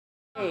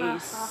They're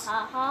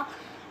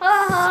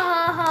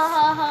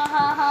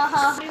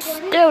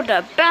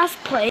the best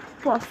place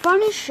for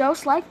funny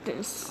shows like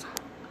this.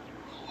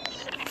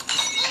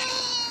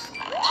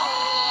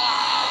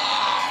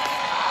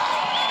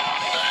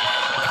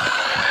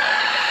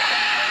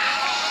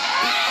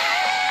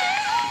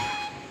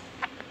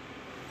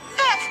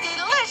 That's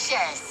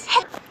delicious.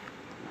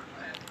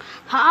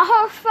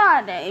 Haha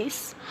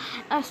Fridays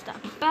is the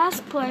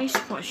best place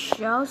for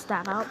shows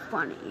that are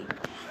funny.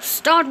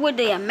 Start with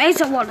the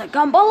amazing one of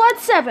Gumball at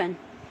 7.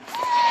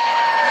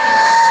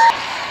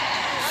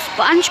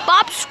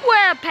 SpongeBob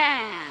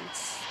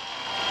SquarePants.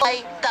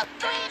 The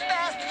three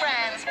best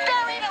friends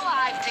buried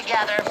alive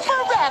together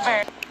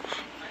forever.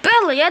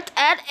 Bilot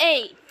at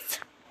 8.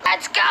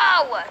 Let's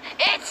go!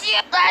 It's you!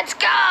 Let's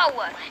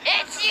go!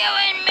 It's you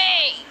and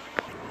me!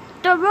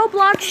 The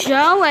Roblox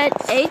Show at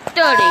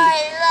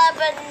 8:30.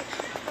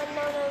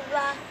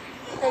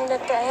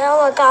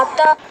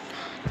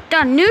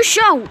 The new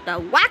show, The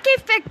Wacky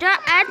Figure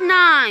at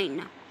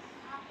 9.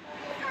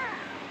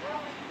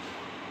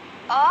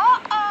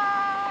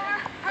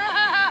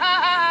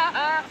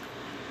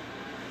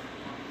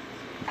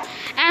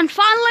 And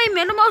finally,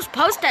 Middlemost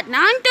Post at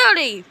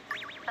 9:30.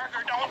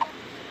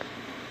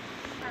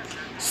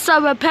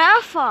 So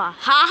prepare for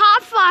Haha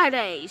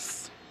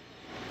Fridays.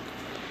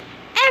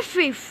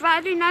 Every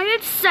Friday night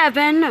at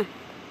 7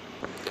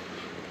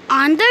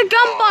 on the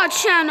Gumball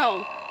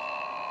Channel.